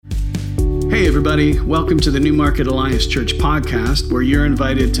Hey everybody, welcome to the Newmarket Alliance Church podcast, where you're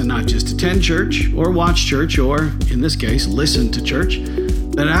invited to not just attend church or watch church or, in this case, listen to church,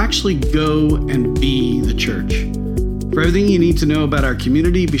 but actually go and be the church. For everything you need to know about our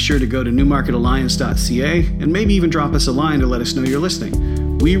community, be sure to go to newmarketalliance.ca and maybe even drop us a line to let us know you're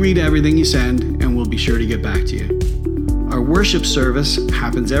listening. We read everything you send and we'll be sure to get back to you. Our worship service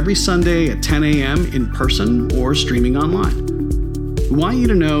happens every Sunday at 10 a.m. in person or streaming online. We want you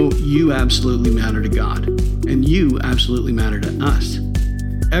to know you absolutely matter to God, and you absolutely matter to us.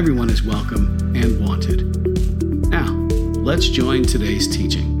 Everyone is welcome and wanted. Now, let's join today's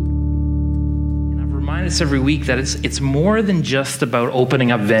teaching. And I've reminded us every week that it's more than just about opening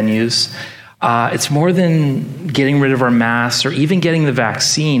up venues. It's more than getting rid of our masks or even getting the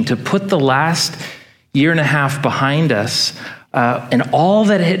vaccine. To put the last year and a half behind us and all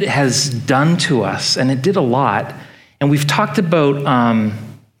that it has done to us, and it did a lot. And we've talked about,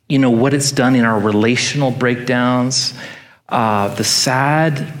 what it's done in our relational breakdowns, the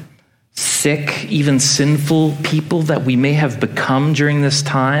sad, sick, even sinful people that we may have become during this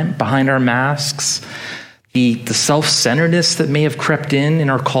time behind our masks, the self-centeredness that may have crept in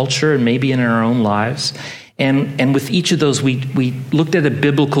our culture and maybe in our own lives. And with each of those, we looked at a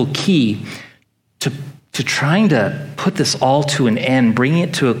biblical key to trying to put this all to an end, bringing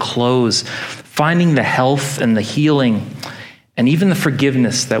it to a close, finding the health and the healing and even the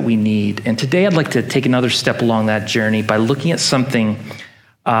forgiveness that we need. And today I'd like to take another step along that journey by looking at something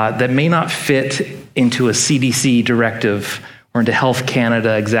that may not fit into a CDC directive or into Health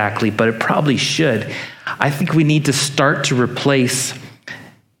Canada exactly, but it probably should. I think we need to start to replace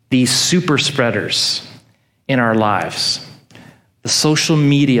these super spreaders in our lives. The social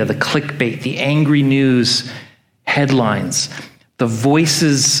media, the clickbait, the angry news headlines, the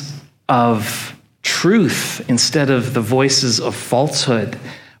voices of truth instead of the voices of falsehood,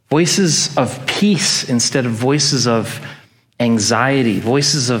 voices of peace instead of voices of anxiety,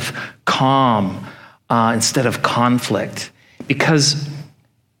 voices of calm instead of conflict. Because,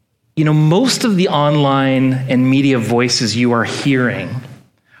 most of the online and media voices you are hearing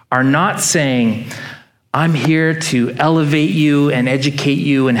are not saying, I'm here to elevate you and educate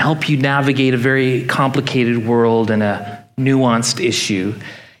you and help you navigate a very complicated world and a nuanced issue.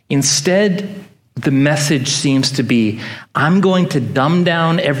 Instead, the message seems to be, I'm going to dumb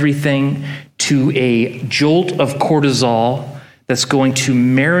down everything to a jolt of cortisol that's going to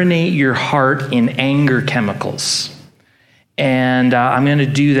marinate your heart in anger chemicals. And I'm going to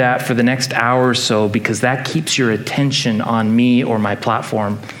do that for the next hour or so because that keeps your attention on me or my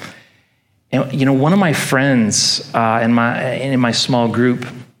platform. And one of my friends in my small group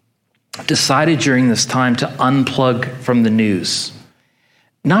decided during this time to unplug from the news.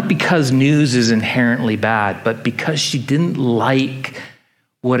 Not because news is inherently bad, but because she didn't like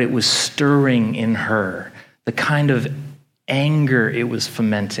what it was stirring in her, the kind of anger it was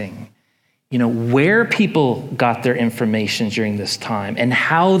fomenting. Where people got their information during this time and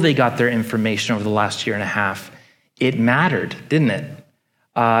how they got their information over the last year and a half, it mattered, didn't it?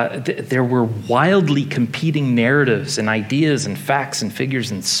 There were wildly competing narratives and ideas and facts and figures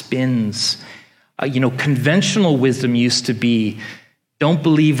and spins. Conventional wisdom used to be, don't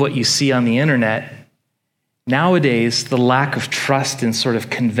believe what you see on the internet. Nowadays, the lack of trust in sort of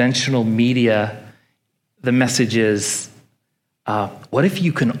conventional media, the message is, what if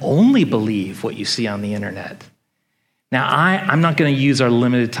you can only believe what you see on the internet? Now, I'm not going to use our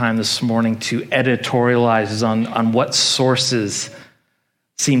limited time this morning to editorialize on what sources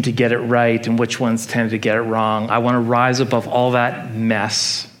seem to get it right and which ones tend to get it wrong. I want to rise above all that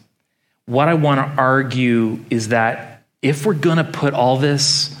mess. What I want to argue is that if we're going to put all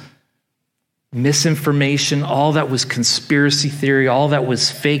this misinformation, all that was conspiracy theory, all that was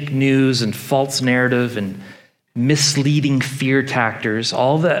fake news and false narrative and misleading fear tactors,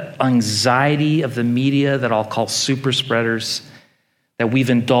 all the anxiety of the media that I'll call super spreaders that we've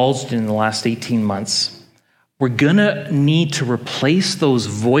indulged in the last 18 months, we're going to need to replace those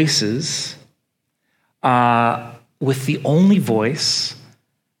voices with the only voice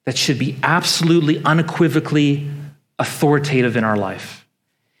that should be absolutely, unequivocally authoritative in our life.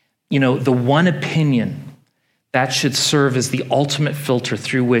 The one opinion that should serve as the ultimate filter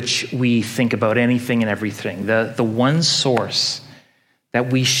through which we think about anything and everything. The one source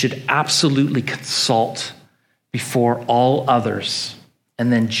that we should absolutely consult before all others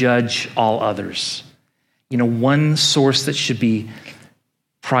and then judge all others. One source that should be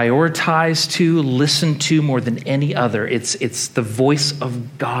prioritized to, listened to more than any other. It's the voice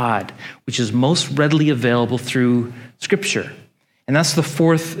of God, which is most readily available through Scripture. And that's the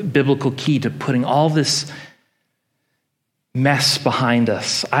fourth biblical key to putting all this mess behind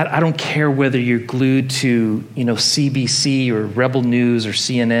us. I don't care whether you're glued to, CBC or Rebel News or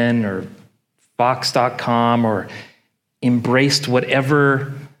CNN or Fox.com or embraced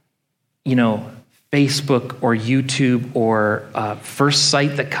whatever, Facebook or YouTube or first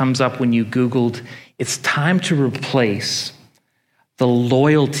site that comes up when you Googled. It's time to replace the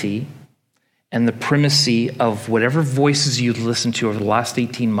loyalty and the primacy of whatever voices you've listened to over the last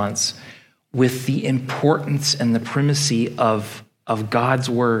 18 months with the importance and the primacy of God's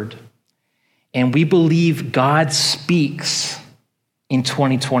word. And we believe God speaks in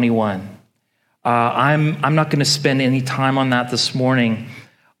 2021. I'm not going to spend any time on that this morning,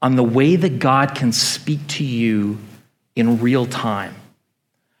 on the way that God can speak to you in real time.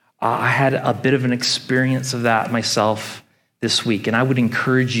 I had a bit of an experience of that myself this week, and I would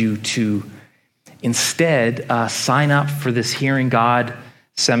encourage you to instead sign up for this Hearing God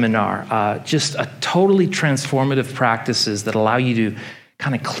seminar. Just a totally transformative practices that allow you to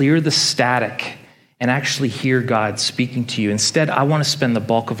kind of clear the static and actually hear God speaking to you. Instead, I want to spend the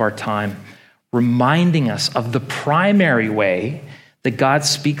bulk of our time reminding us of the primary way that God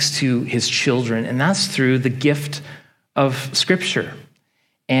speaks to his children, and that's through the gift of Scripture.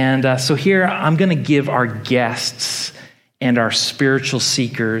 And so here, I'm going to give our guests and our spiritual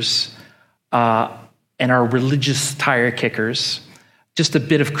seekers and our religious tire kickers just a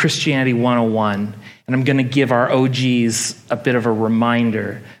bit of Christianity 101, and I'm going to give our OGs a bit of a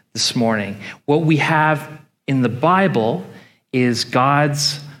reminder this morning. What we have in the Bible is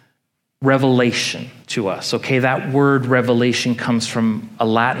God's revelation to us. Okay, that word revelation comes from a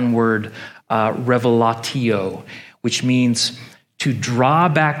Latin word, revelatio, which means to draw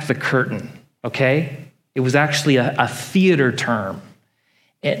back the curtain. Okay, it was actually a theater term.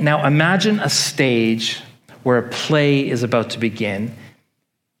 Now imagine a stage where a play is about to begin.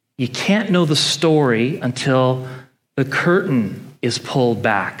 You can't know the story until the curtain is pulled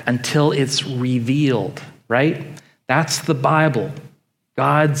back, until it's revealed, right? That's the Bible,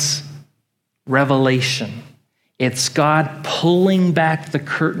 God's revelation. It's God pulling back the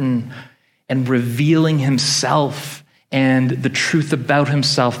curtain and revealing himself and the truth about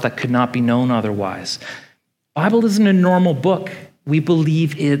himself that could not be known otherwise. The Bible isn't a normal book. We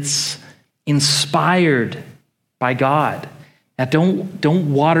believe it's inspired by God. Now,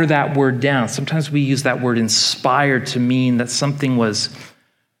 don't water that word down. Sometimes we use that word inspired to mean that something was,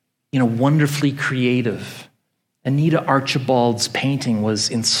 wonderfully creative. Anita Archibald's painting was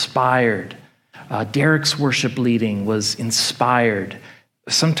inspired. Derek's worship leading was inspired.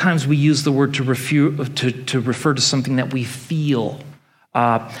 Sometimes we use the word to refer to something that we feel,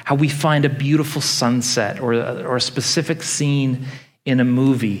 how we find a beautiful sunset or a specific scene in a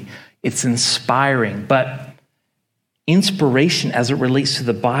movie. It's inspiring, but inspiration as it relates to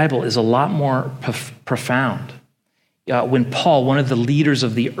the Bible is a lot more profound. When Paul, one of the leaders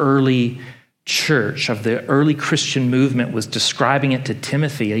of the early church, of the early Christian movement, was describing it to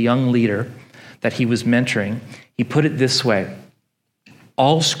Timothy, a young leader that he was mentoring, he put it this way: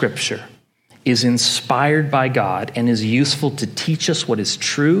 all Scripture is inspired by God and is useful to teach us what is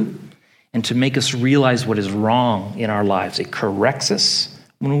true and to make us realize what is wrong in our lives. It corrects us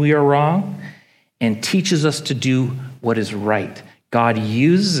when we are wrong and teaches us to do what is right. God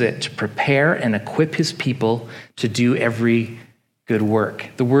uses it to prepare and equip his people to do every good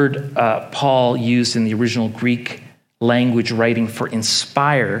work. The word Paul used in the original Greek language writing for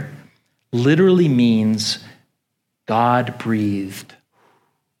inspire literally means God breathed.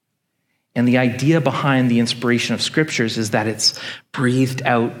 And the idea behind the inspiration of scriptures is that it's breathed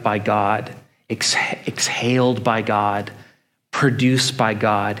out by God, exhaled by God, produced by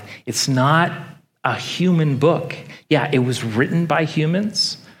God. It's not a human book. Yeah, it was written by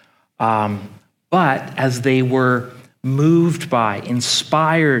humans, but as they were moved by,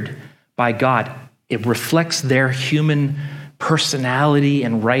 inspired by God, it reflects their human personality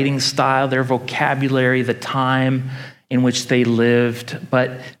and writing style, their vocabulary, the time in which they lived.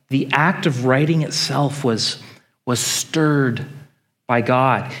 But the act of writing itself was stirred by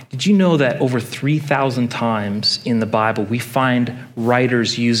God. Did you know that over 3,000 times in the Bible, we find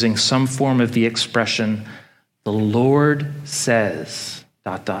writers using some form of the expression, the Lord says, ...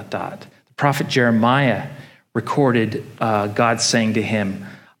 The prophet Jeremiah recorded God saying to him,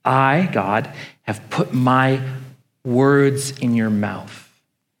 I, God, have put my words in your mouth.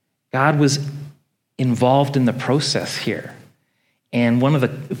 God was involved in the process here. And one of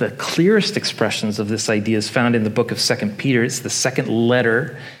the clearest expressions of this idea is found in the book of 2 Peter. It's the second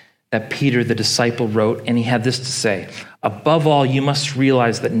letter that Peter, the disciple, wrote, and he had this to say: above all, you must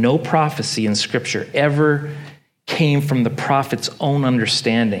realize that no prophecy in Scripture ever came from the prophet's own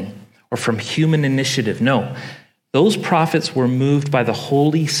understanding or from human initiative. No, Those prophets were moved by the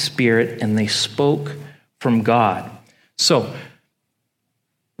Holy Spirit and they spoke from God. So,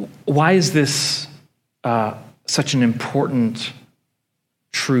 why is this such an important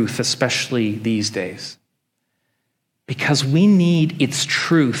truth, especially these days? Because we need its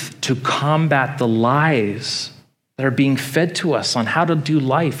truth to combat the lies that are being fed to us on how to do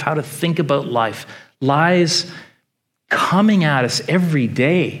life, how to think about life. Lies coming at us every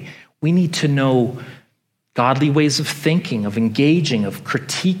day. We need to know godly ways of thinking, of engaging, of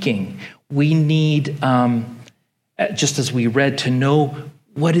critiquing. We need, just as we read, to know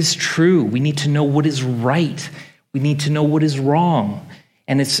what is true. We need to know what is right. We need to know what is wrong.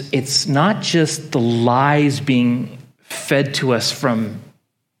 And it's not just the lies being fed to us from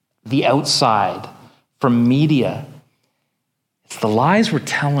the outside, from media. It's the lies we're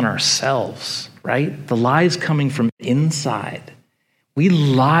telling ourselves, right? The lies coming from inside. We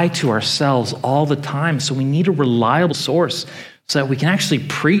lie to ourselves all the time, so we need a reliable source so that we can actually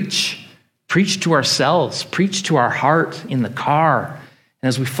preach to ourselves, preach to our heart in the car, and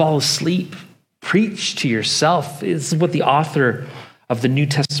as we fall asleep, preach to yourself. This is what the author of the New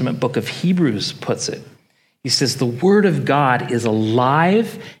Testament book of Hebrews puts it. He says, the word of God is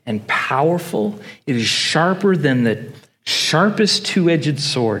alive and powerful. It is sharper than the sharpest two-edged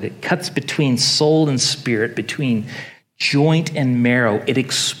sword. It cuts between soul and spirit, between joint and marrow. It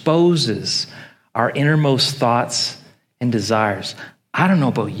exposes our innermost thoughts and desires. I don't know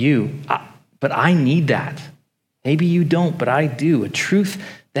about you, but I need that. Maybe you don't, but I do. A truth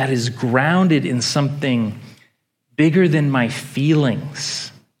that is grounded in something bigger than my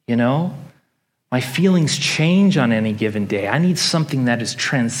feelings, you know? My feelings change on any given day. I need something that is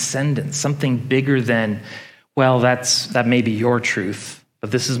transcendent, something bigger than, well, that may be your truth,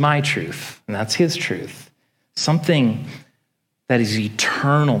 but this is my truth, and that's his truth. Something that is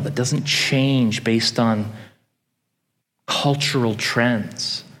eternal, that doesn't change based on cultural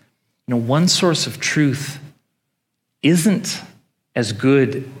trends. You know, one source of truth isn't as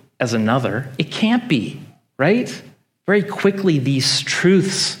good as another. It can't be, right? Very quickly, these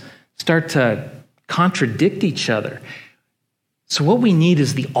truths start to contradict each other. So what we need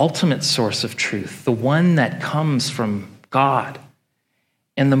is the ultimate source of truth, the one that comes from God.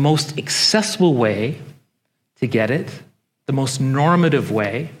 And the most accessible way to get it, the most normative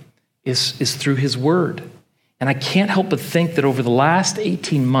way, is through his word. And I can't help but think that over the last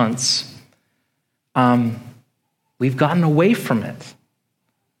 18 months, we've gotten away from it.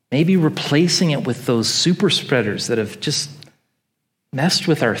 Maybe replacing it with those super spreaders that have just messed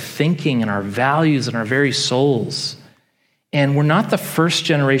with our thinking and our values and our very souls. And we're not the first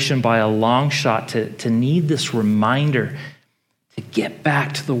generation by a long shot to need this reminder to get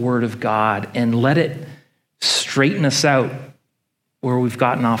back to the Word of God and let it straighten us out where we've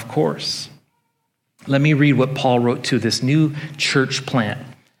gotten off course. Let me read what Paul wrote to this new church plant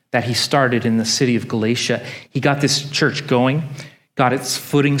that he started in the city of Galatia. He got this church going, got its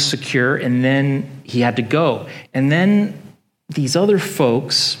footing secure, and then he had to go. And then these other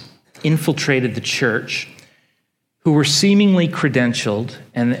folks infiltrated the church who were seemingly credentialed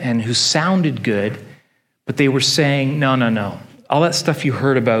and who sounded good, but they were saying, no. All that stuff you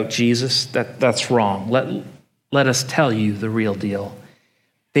heard about Jesus, that's wrong. Let us tell you the real deal.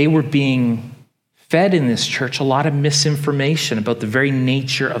 They were being fed in this church a lot of misinformation about the very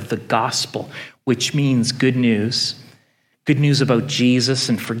nature of the gospel, which means good news about Jesus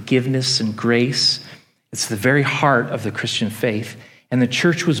and forgiveness and grace. It's the very heart of the Christian faith. And the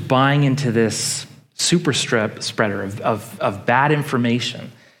church was buying into this super spreader of bad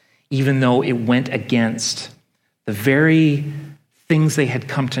information, even though it went against the very things they had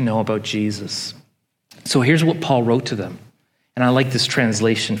come to know about Jesus. So here's what Paul wrote to them. And I like this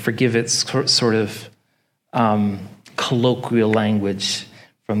translation. Forgive its sort of colloquial language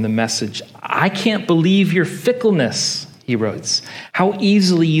from the Message. I can't believe your fickleness, he writes. How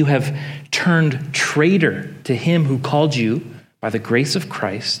easily you have turned traitor to him who called you by the grace of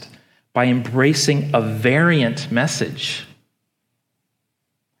Christ by embracing a variant message.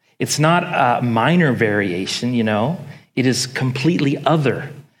 It's not a minor variation, you know. It is completely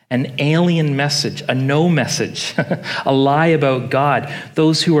other. An alien message, a no message, a lie about God.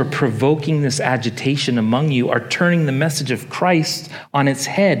 Those who are provoking this agitation among you are turning the message of Christ on its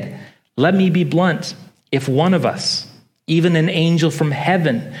head. Let me be blunt. If one of us, even an angel from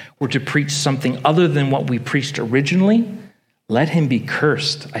heaven, were to preach something other than what we preached originally, let him be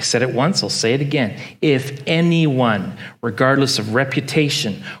cursed. I said it once, I'll say it again. If anyone, regardless of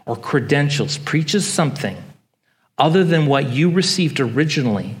reputation or credentials, preaches something other than what you received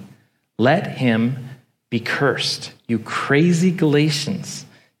originally, let him be cursed. You crazy Galatians.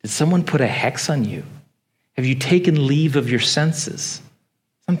 Did someone put a hex on you? Have you taken leave of your senses?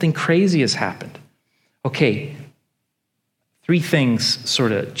 Something crazy has happened. Okay, 3 things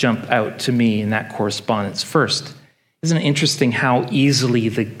sort of jump out to me in that correspondence. First, isn't it interesting how easily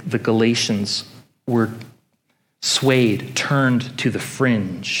the Galatians were swayed, turned to the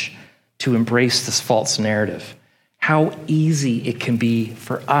fringe to embrace this false narrative? How easy it can be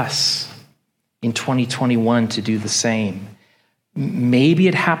for us in 2021 to do the same. Maybe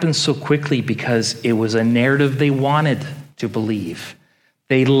it happened so quickly because it was a narrative they wanted to believe.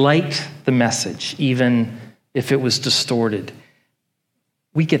 They liked the message, even if it was distorted.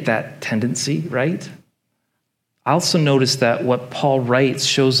 We get that tendency, right? I also notice that what Paul writes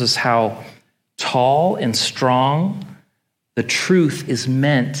shows us how tall and strong the truth is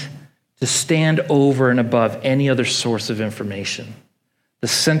meant to stand over and above any other source of information. The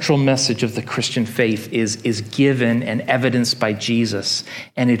central message of the Christian faith is given and evidenced by Jesus,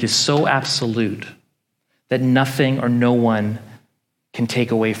 and it is so absolute that nothing or no one can take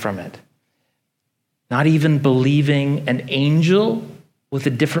away from it. Not even believing an angel with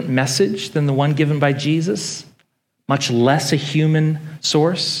a different message than the one given by Jesus, much less a human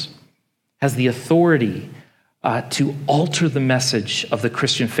source, has the authority to alter the message of the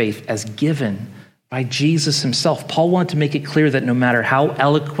Christian faith as given by Jesus himself. Paul wanted to make it clear that no matter how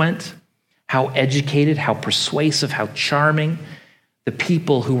eloquent, how educated, how persuasive, how charming the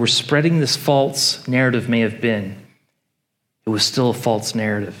people who were spreading this false narrative may have been, it was still a false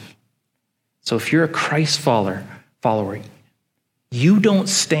narrative. So if you're a Christ follower, you don't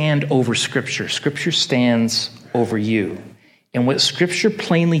stand over Scripture. Scripture stands over you. And what Scripture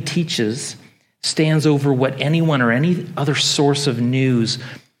plainly teaches stands over what anyone or any other source of news,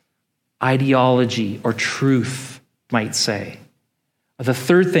 ideology, or truth might say. The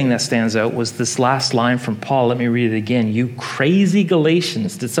third thing that stands out was this last line from Paul. Let me read it again. You crazy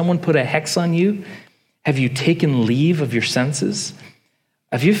Galatians, did someone put a hex on you? Have you taken leave of your senses?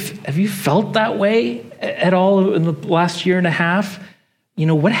 Have you felt that way at all in the last year and a half? You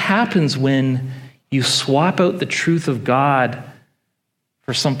know, what happens when you swap out the truth of God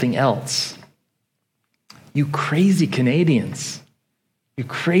for something else? You crazy Canadians, you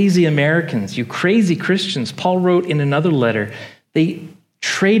crazy Americans, you crazy Christians. Paul wrote in another letter, they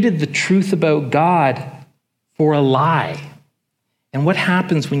traded the truth about God for a lie. And what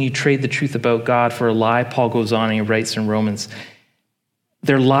happens when you trade the truth about God for a lie? Paul goes on and he writes in Romans,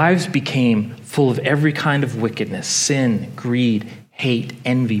 their lives became full of every kind of wickedness, sin, greed, hate,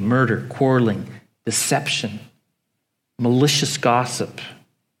 envy, murder, quarreling, deception, malicious gossip,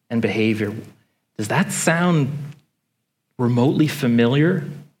 and behavior. Does that sound remotely familiar?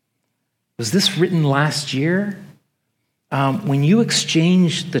 Was this written last year? When you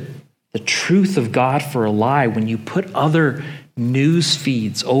exchange the truth of God for a lie, when you put other news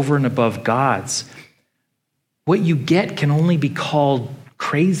feeds over and above God's, what you get can only be called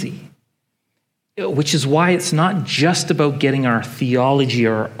crazy, which is why it's not just about getting our theology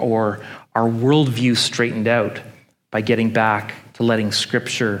or our worldview straightened out by getting back to letting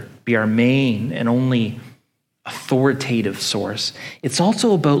Scripture be our main and only authoritative source. It's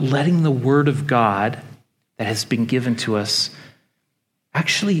also about letting the Word of God that has been given to us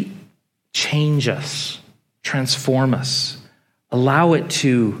actually change us, transform us, allow it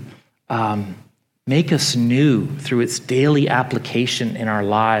to make us new through its daily application in our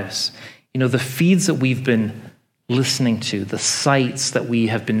lives. You know, the feeds that we've been listening to, the sites that we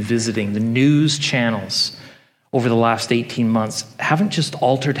have been visiting, the news channels over the last 18 months haven't just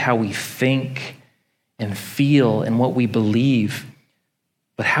altered how we think and feel and what we believe,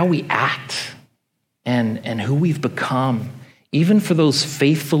 but how we act and who we've become. Even for those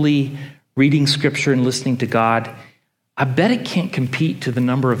faithfully reading Scripture and listening to God, I bet it can't compete to the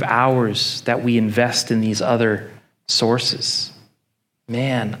number of hours that we invest in these other sources.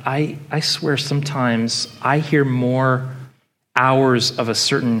 Man, I swear sometimes I hear more hours of a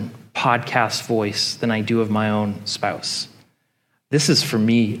certain podcast voice than I do of my own spouse. This is for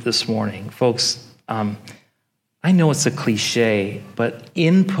me this morning. Folks, I know it's a cliche, but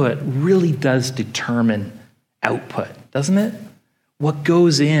input really does determine output, doesn't it? What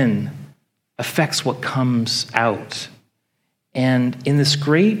goes in affects what comes out. And in this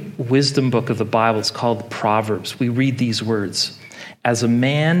great wisdom book of the Bible, it's called Proverbs, we read these words, as a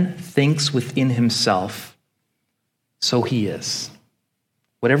man thinks within himself, so he is.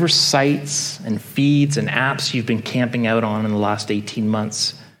 Whatever sites and feeds and apps you've been camping out on in the last 18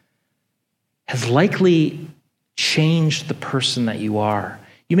 months has likely changed the person that you are.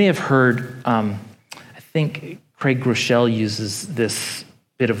 You may have heard, I think Craig Groeschel uses this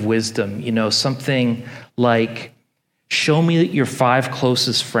bit of wisdom, something like, show me your 5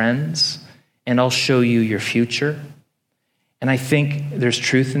 closest friends, and I'll show you your future. And I think there's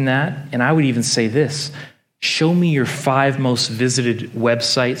truth in that. And I would even say this: show me your 5 most visited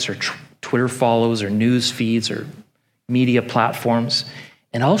websites or Twitter follows or news feeds or media platforms,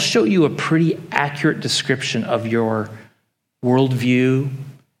 and I'll show you a pretty accurate description of your worldview,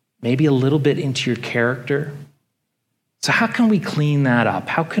 maybe a little bit into your character. So how can we clean that up?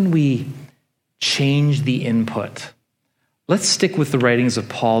 How can we change the input? Let's stick with the writings of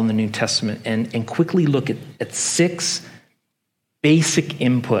Paul in the New Testament and quickly look at 6 basic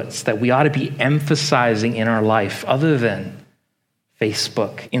inputs that we ought to be emphasizing in our life other than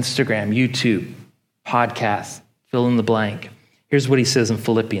Facebook, Instagram, YouTube, podcasts, fill in the blank. Here's what he says in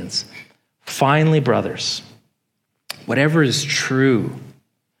Philippians. Finally, brothers, whatever is true,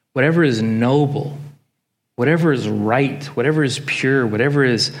 whatever is noble, whatever is right, whatever is pure, whatever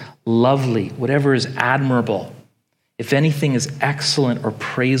is lovely, whatever is admirable, if anything is excellent or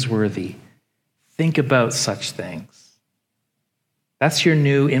praiseworthy, think about such things. That's your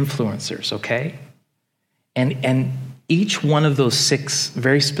new influencers, okay? And each one of those 6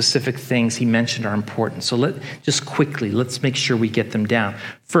 very specific things he mentioned are important. So let's make sure we get them down.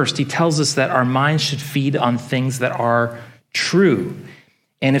 First, he tells us that our minds should feed on things that are true.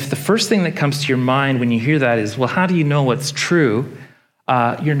 And if the first thing that comes to your mind when you hear that is, well, how do you know what's true?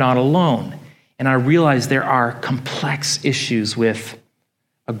 You're not alone. And I realize there are complex issues with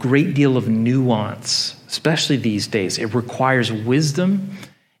a great deal of nuance, especially these days. It requires wisdom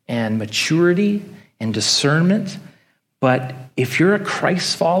and maturity and discernment. But if you're a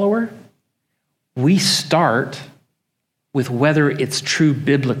Christ follower, we start with whether it's true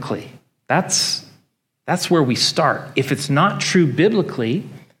biblically. That's where we start. If it's not true biblically,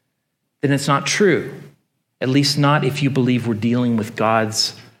 then it's not true. At least not if you believe we're dealing with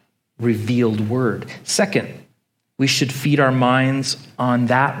God's revealed word. Second, we should feed our minds on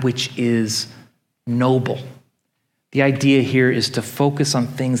that which is noble. The idea here is to focus on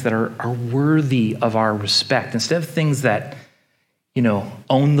things that are worthy of our respect instead of things that,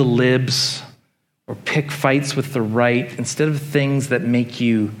 own the libs or pick fights with the right. Instead of things that make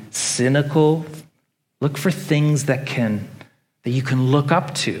you cynical, look for things that you can look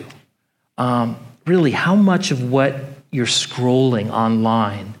up to. Really, how much of what you're scrolling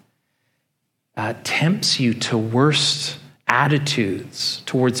online tempts you to worst attitudes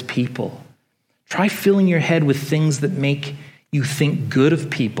towards people? Try filling your head with things that make you think good of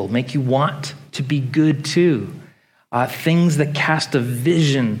people, make you want to be good too. Things that cast a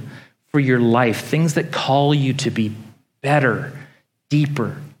vision for your life, things that call you to be better,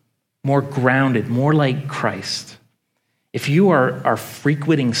 deeper, more grounded, more like Christ. If you are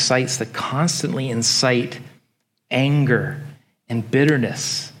frequenting sites that constantly incite anger and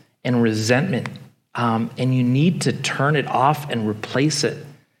bitterness and resentment, and you need to turn it off and replace it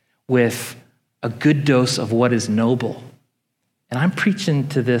with a good dose of what is noble. And I'm preaching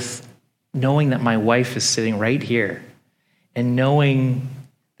to this knowing that my wife is sitting right here and knowing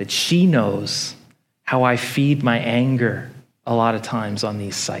that she knows how I feed my anger a lot of times on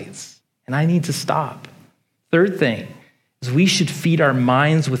these sites. And I need to stop. Third thing is we should feed our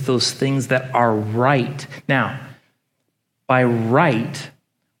minds with those things that are right. Now, by right,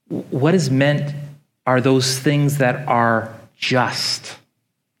 what is meant are those things that are just,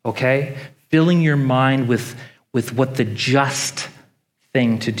 okay? Filling your mind with what the just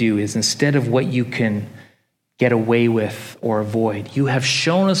thing to do is instead of what you can get away with or avoid. You have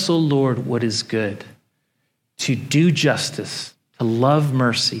shown us, O Lord, what is good, to do justice, to love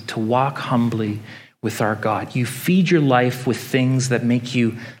mercy, to walk humbly with our God. You feed your life with things that make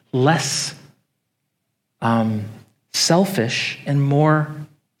you less selfish and more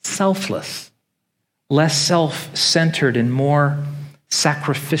selfless, less self-centered and more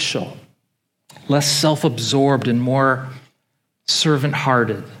sacrificial, less self-absorbed and more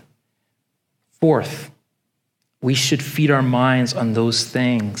servant-hearted. Fourth, we should feed our minds on those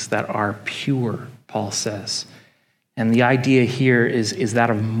things that are pure, Paul says. And the idea here is that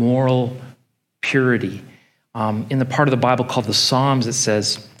of moral purity. In the part of the Bible called the Psalms, it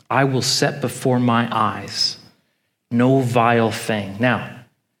says, I will set before my eyes no vile thing. Now,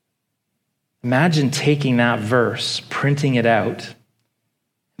 imagine taking that verse, printing it out,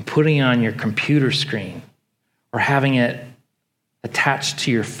 and putting it on your computer screen or having it attached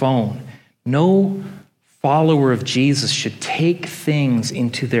to your phone. No follower of Jesus should take things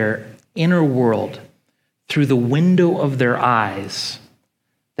into their inner world through the window of their eyes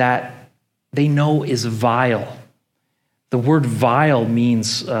that they know is vile. The word vile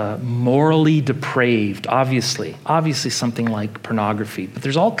means morally depraved, obviously something like pornography. But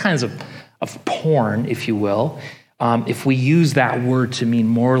there's all kinds of porn, if you will, if we use that word to mean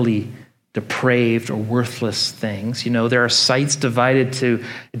morally depraved or worthless things. You know, there are sites devoted to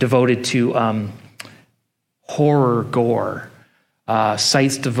horror, gore,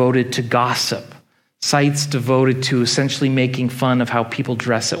 sites devoted to gossip, sites devoted to essentially making fun of how people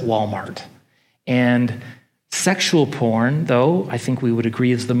dress at Walmart. And sexual porn, though, I think we would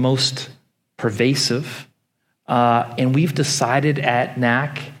agree is the most pervasive. And we've decided at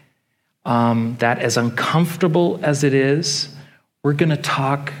NAC that as uncomfortable as it is, we're going to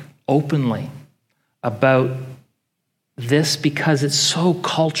talk openly about this because it's so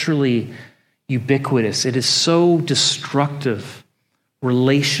culturally ubiquitous. It is so destructive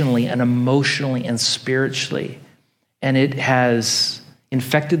relationally and emotionally and spiritually. And it has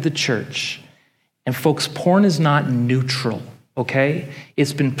infected the church. And folks, porn is not neutral, okay?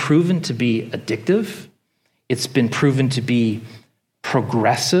 It's been proven to be addictive. It's been proven to be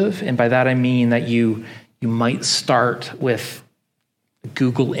progressive. And by that I mean that you might start with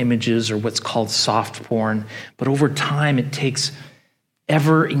Google images or what's called soft porn, but over time it takes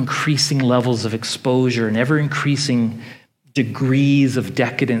ever increasing levels of exposure and ever increasing degrees of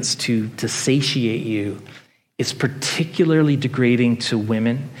decadence to satiate you. It's particularly degrading to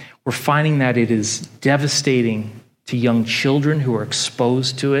women. We're finding that it is devastating to young children who are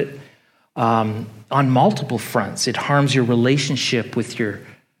exposed to it on multiple fronts. It harms your relationship with your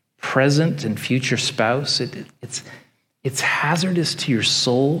present and future spouse. It's hazardous to your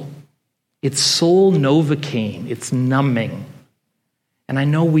soul. It's soul Novocaine. It's numbing. And I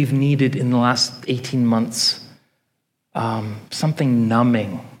know we've needed in the last 18 months something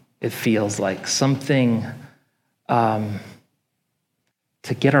numbing, it feels like, something to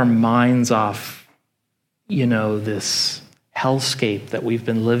get our minds off, this hellscape that we've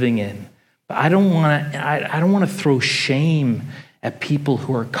been living in. But I don't want to throw shame at people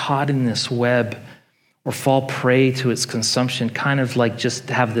who are caught in this web or fall prey to its consumption, kind of like just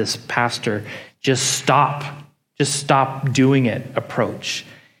have this pastor just stop doing it approach.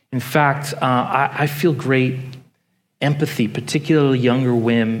 In fact, I feel great empathy, particularly younger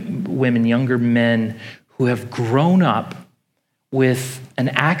women, younger men who have grown up with an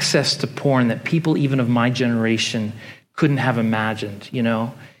access to porn that people even of my generation couldn't have imagined.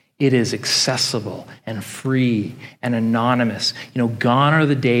 It is accessible and free and anonymous. Gone are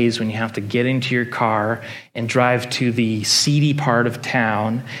the days when you have to get into your car and drive to the seedy part of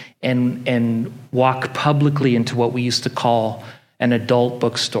town and walk publicly into what we used to call an adult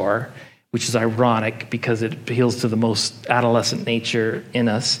bookstore, which is ironic because it appeals to the most adolescent nature in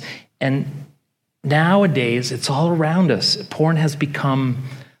us. And nowadays, it's all around us. Porn has become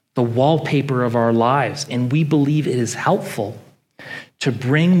the wallpaper of our lives, and we believe it is helpful to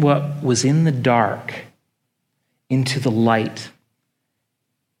bring what was in the dark into the light,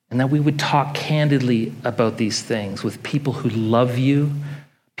 and that we would talk candidly about these things with people who love you,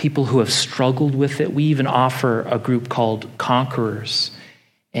 people who have struggled with it. We even offer a group called Conquerors,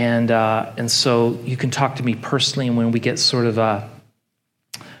 and so you can talk to me personally, and when we get sort of a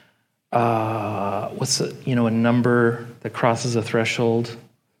number that crosses a threshold,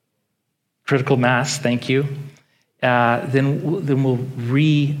 critical mass, thank you. Then we'll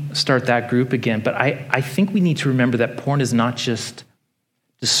restart that group again. But I think we need to remember that porn is not just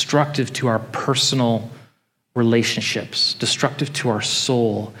destructive to our personal relationships, destructive to our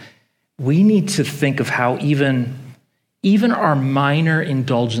soul. We need to think of how even our minor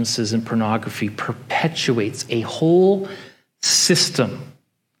indulgences in pornography perpetuates a whole system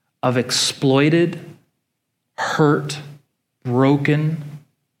of exploited, hurt, broken,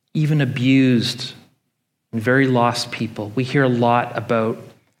 even abused, and very lost people. We hear a lot about,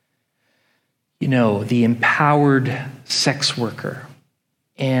 the empowered sex worker.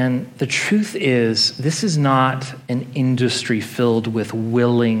 And the truth is, this is not an industry filled with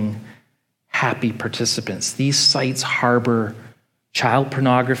willing, happy participants. These sites harbor child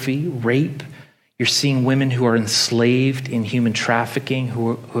pornography, rape. You're seeing women who are enslaved in human trafficking,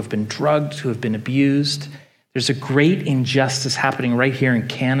 who have been drugged, who have been abused. There's a great injustice happening right here in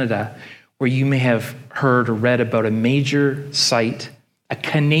Canada, where you may have heard or read about a major site, a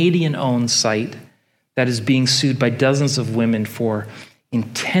Canadian-owned site, that is being sued by dozens of women for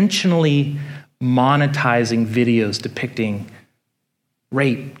intentionally monetizing videos depicting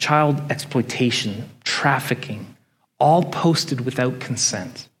rape, child exploitation, trafficking, all posted without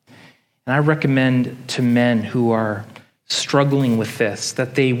consent. And I recommend to men who are struggling with this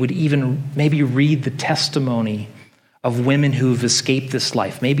that they would even maybe read the testimony of women who have escaped this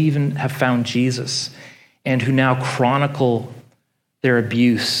life, maybe even have found Jesus, and who now chronicle their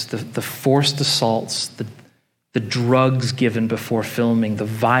abuse, the forced assaults, the drugs given before filming, the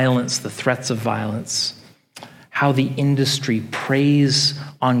violence, the threats of violence, how the industry preys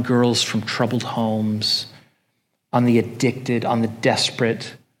on girls from troubled homes, on the addicted, on the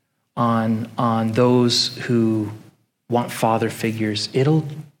desperate, on those who want father figures. It'll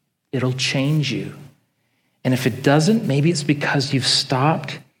change you. And if it doesn't, maybe it's because you've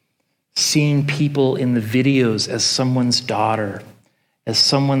stopped seeing people in the videos as someone's daughter, as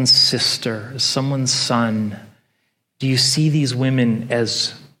someone's sister, as someone's son. Do you see these women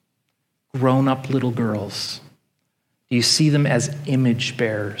as grown-up little girls? Do you see them as image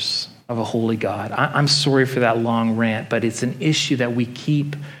bearers of a holy God? I'm sorry for that long rant, but it's an issue that we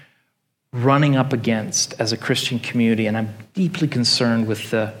keep running up against as a Christian community, and I'm deeply concerned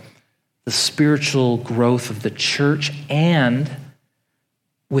with the spiritual growth of the church and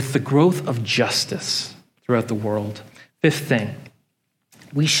with the growth of justice throughout the world. Fifth thing,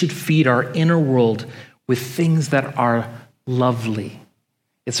 we should feed our inner world with things that are lovely.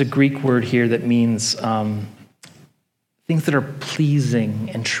 It's a Greek word here that means things that are pleasing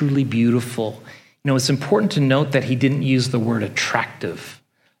and truly beautiful. You know, it's important to note that he didn't use the word attractive.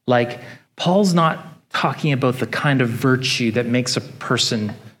 Like, Paul's not talking about the kind of virtue that makes a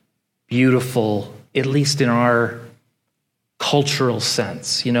person beautiful, at least in our cultural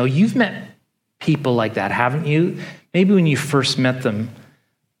sense. You know, you've met people like that, haven't you? Maybe when you first met them,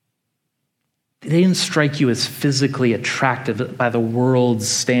 they didn't strike you as physically attractive by the world's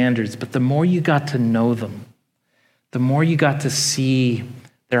standards, but the more you got to know them, the more you got to see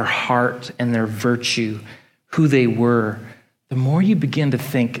their heart and their virtue, who they were, the more you begin to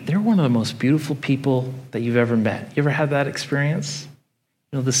think they're one of the most beautiful people that you've ever met. You ever had that experience?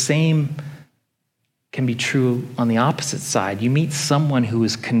 You know, the same can be true on the opposite side. You meet someone who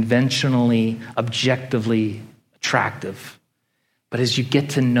is conventionally, objectively attractive, but as you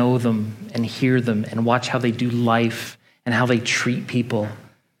get to know them and hear them and watch how they do life and how they treat people,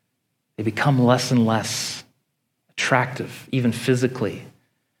 they become less and less attractive, even physically,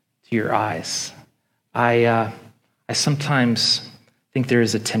 to your eyes. I sometimes think there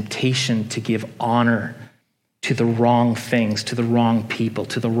is a temptation to give honor to the wrong things, to the wrong people,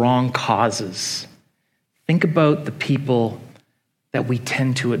 to the wrong causes. Think about the people that we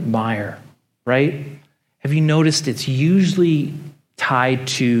tend to admire, right? Have you noticed it's usually tied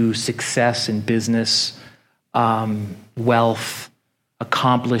to success in business, wealth,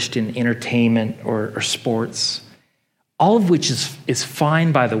 accomplished in entertainment or sports, all of which is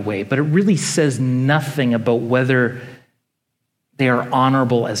fine, by the way, but it really says nothing about whether they are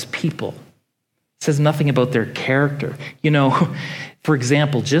honorable as people. It says nothing about their character. You know, for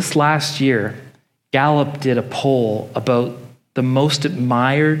example, just last year, Gallup did a poll about the most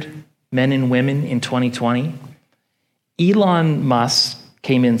admired men and women in 2020. Elon Musk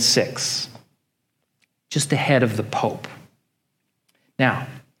came in 6th, just ahead of the Pope. Now,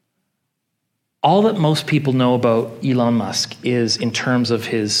 all that most people know about Elon Musk is in terms of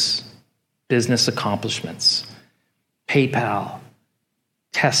his business accomplishments. PayPal,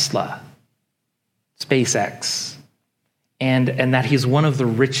 Tesla, SpaceX, and that he's one of the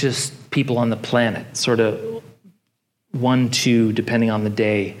richest people on the planet, sort of 1, 2, depending on the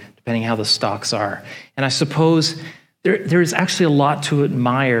day, depending how the stocks are. And I suppose there is actually a lot to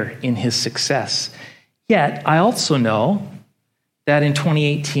admire in his success. Yet, I also know that in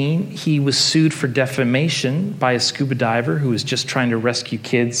 2018, he was sued for defamation by a scuba diver who was just trying to rescue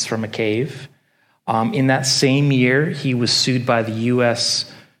kids from a cave. In that same year, he was sued by the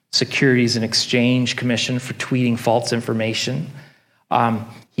U.S. Securities and Exchange Commission for tweeting false information.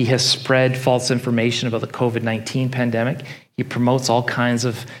 He has spread false information about the COVID-19 pandemic. He promotes all kinds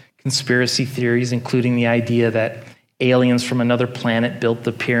of conspiracy theories, including the idea that aliens from another planet built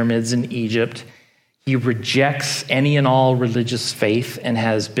the pyramids in Egypt. He rejects any and all religious faith and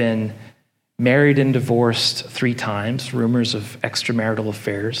has been married and divorced 3 times, rumors of extramarital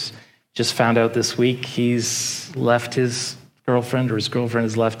affairs. Just found out this week he's left his girlfriend, or his girlfriend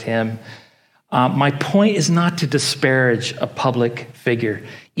has left him. My point is not to disparage a public figure.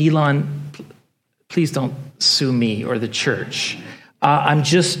 Elon, please don't sue me or the church. I'm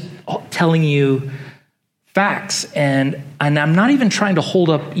just telling you facts, and I'm not even trying to hold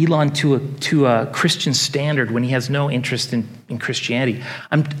up Elon to a Christian standard when he has no interest in Christianity.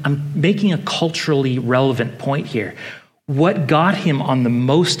 I'm making a culturally relevant point here. What got him on the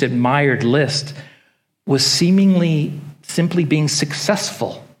most admired list was seemingly simply being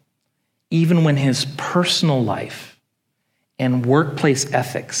successful, even when his personal life and workplace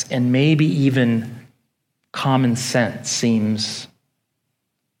ethics and maybe even common sense seems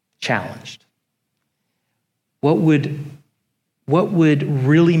challenged. What would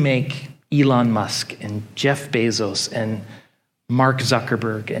really make Elon Musk and Jeff Bezos and Mark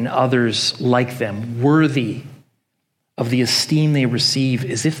Zuckerberg and others like them worthy of the esteem they receive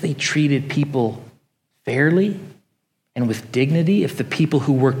is if they treated people fairly and with dignity, if the people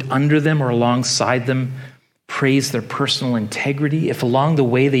who worked under them or alongside them praised their personal integrity, if along the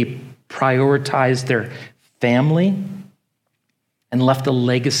way they prioritized their family and left a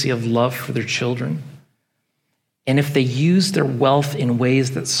legacy of love for their children, and if they used their wealth in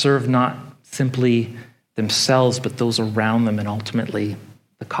ways that serve not simply themselves, but those around them and ultimately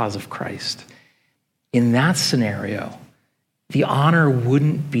the cause of Christ. In that scenario, the honor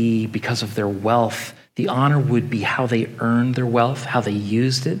wouldn't be because of their wealth. The honor would be how they earned their wealth, how they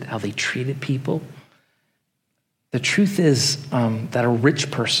used it, how they treated people. The truth is that a rich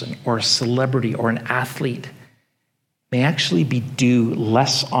person or a celebrity or an athlete may actually be due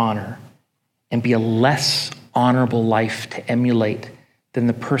less honor and be a less honorable life to emulate than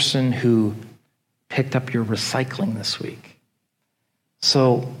the person who picked up your recycling this week.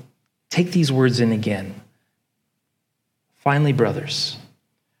 So take these words in again. Finally, brothers,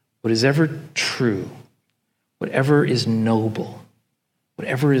 what is ever true, whatever is noble,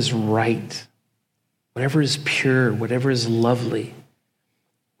 whatever is right, whatever is pure, whatever is lovely,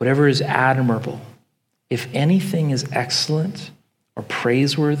 whatever is admirable, if anything is excellent or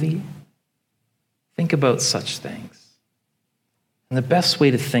praiseworthy, think about such things. And the best way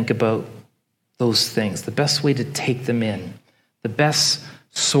to think about those things, the best way to take them in, the best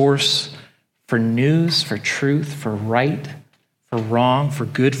source for news, for truth, for right, for wrong, for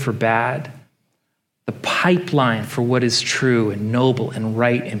good, for bad, the pipeline for what is true and noble and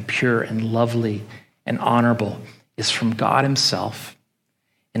right and pure and lovely and honorable is from God himself.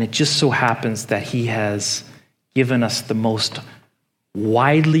 And it just so happens that he has given us the most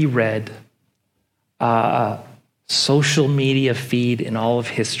widely read social media feed in all of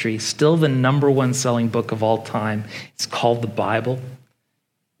history, still the number one selling book of all time. It's called the Bible.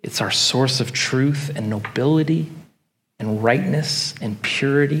 It's our source of truth and nobility and rightness and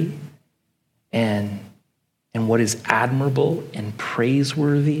purity and what is admirable and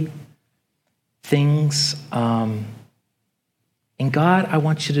praiseworthy things. And God, I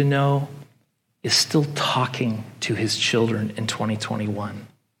want you to know, is still talking to his children in 2021.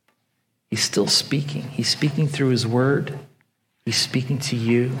 He's still speaking. He's speaking through his word. He's speaking to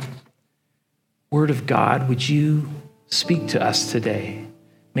you. Word of God, would you speak to us today?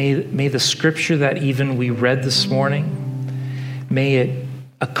 May the scripture that even we read this morning, may it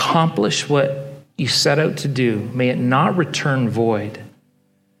accomplish what you set out to do. May it not return void,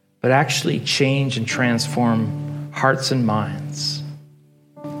 but actually change and transform hearts and minds.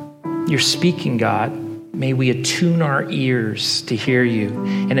 You're speaking, God. May we attune our ears to hear you.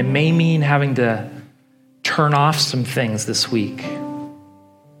 And it may mean having to turn off some things this week.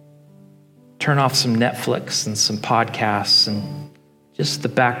 Turn off some Netflix and some podcasts and just the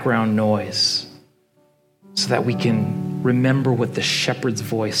background noise so that we can remember what the shepherd's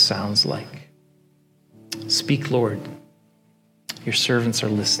voice sounds like. Speak, Lord. Your servants are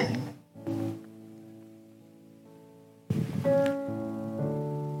listening.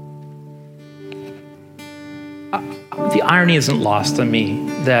 The irony isn't lost on me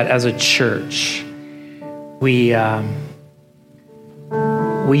that as a church, we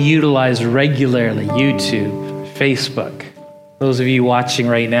utilize regularly YouTube, Facebook. Those of you watching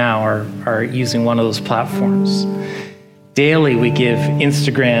right now are using one of those platforms. Daily, we give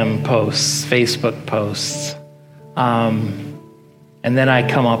Instagram posts, Facebook posts. And then I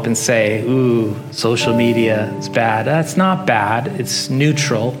come up and say, ooh, social media is bad. That's not bad. It's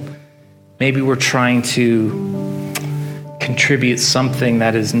neutral. Maybe we're trying to contribute something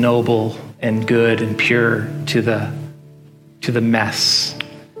that is noble and good and pure to the mess.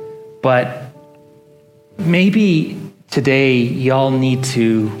 But maybe today y'all need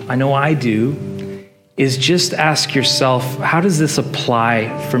to, I know I do, is just ask yourself, how does this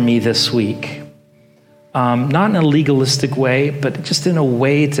apply for me this week? Not in a legalistic way, but just in a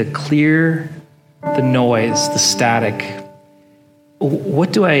way to clear the noise, the static.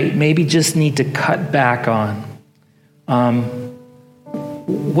 What do I maybe just need to cut back on?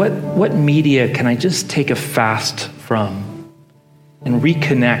 What media can I just take a fast from and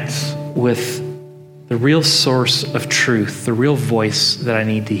reconnect with the real source of truth, the real voice that I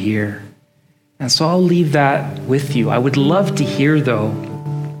need to hear? And so I'll leave that with you. I would love to hear, though,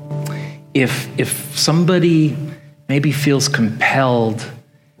 if somebody maybe feels compelled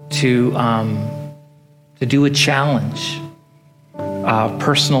to do a challenge, a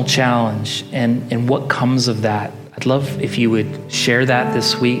personal challenge, and what comes of that. I'd love if you would share that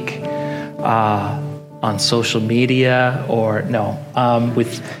this week on social media or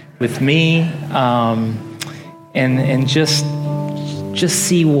with me, and just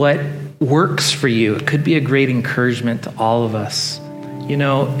see what works for you, it could be a great encouragement to all of us. You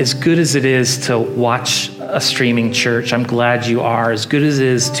know, as good as it is to watch a streaming church, I'm glad you are. As good as it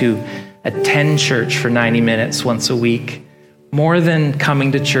is to attend church for 90 minutes once a week, more than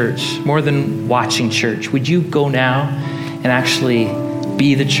coming to church, more than watching church, would you go now and actually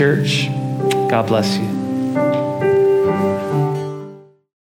be the church? God bless you.